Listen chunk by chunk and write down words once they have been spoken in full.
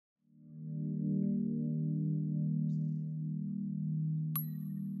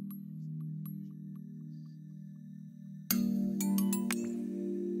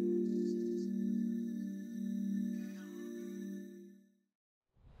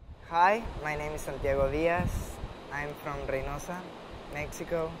Hi, my name is Santiago Diaz. I'm from Reynosa,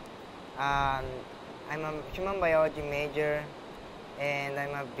 Mexico. Um, I'm a human biology major and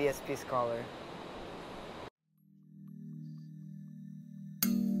I'm a BSP scholar.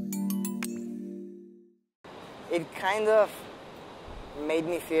 It kind of made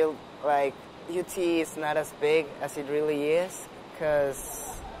me feel like UT is not as big as it really is,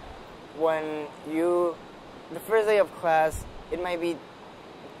 because the first day of class, it might be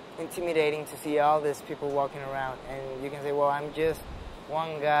intimidating to see all these people walking around, and you can say, well, I'm just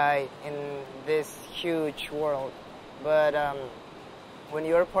one guy in this huge world. But when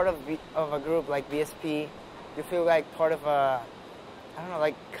you're part of a group like BSP, you feel like part of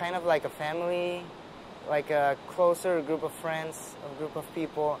like kind of like a family, like a closer group of friends, a group of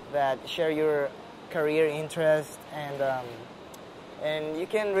people that share your career interest, and you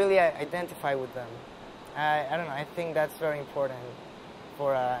can really identify with them. I don't know, I think that's very important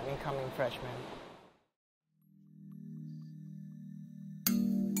for an incoming freshman.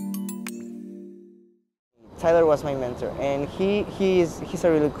 Tyler was my mentor, and he's a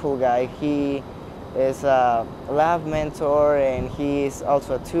really cool guy. He is a lab mentor, and he's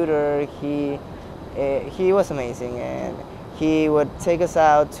also a tutor. He was amazing, and he would take us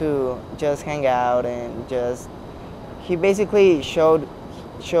out to just hang out, and he basically showed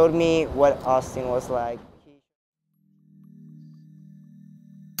me what Austin was like.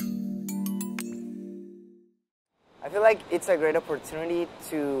 I feel like it's a great opportunity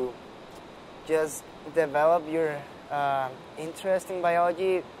to just develop your interest in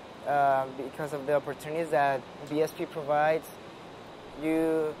biology because of the opportunities that BSP provides.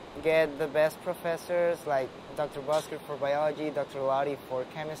 You get the best professors like Dr. Busker for biology, Dr. Lottie for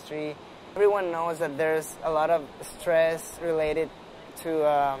chemistry. Everyone knows that there's a lot of stress related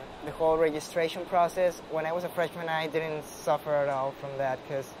to the whole registration process. When I was a freshman, I didn't suffer at all from that,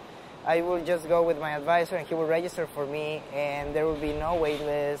 because I would just go with my advisor and he would register for me, and there would be no wait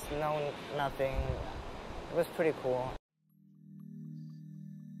list, nothing. It was pretty cool.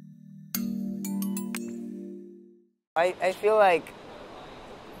 I feel like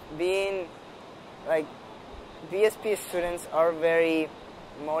BSP students are very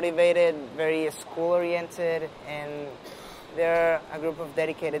motivated, very school-oriented, and they're a group of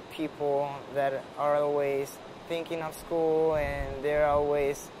dedicated people that are always thinking of school, and they're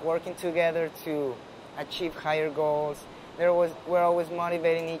always working together to achieve higher goals. We're always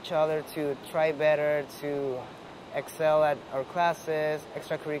motivating each other to try better, to excel at our classes,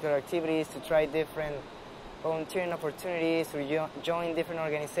 extracurricular activities, to try different volunteering opportunities, to join different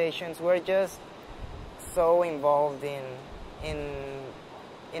organizations. We're just so involved in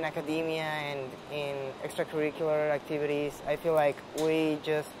academia and in extracurricular activities. I feel like we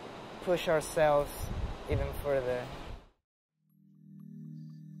just push ourselves even further.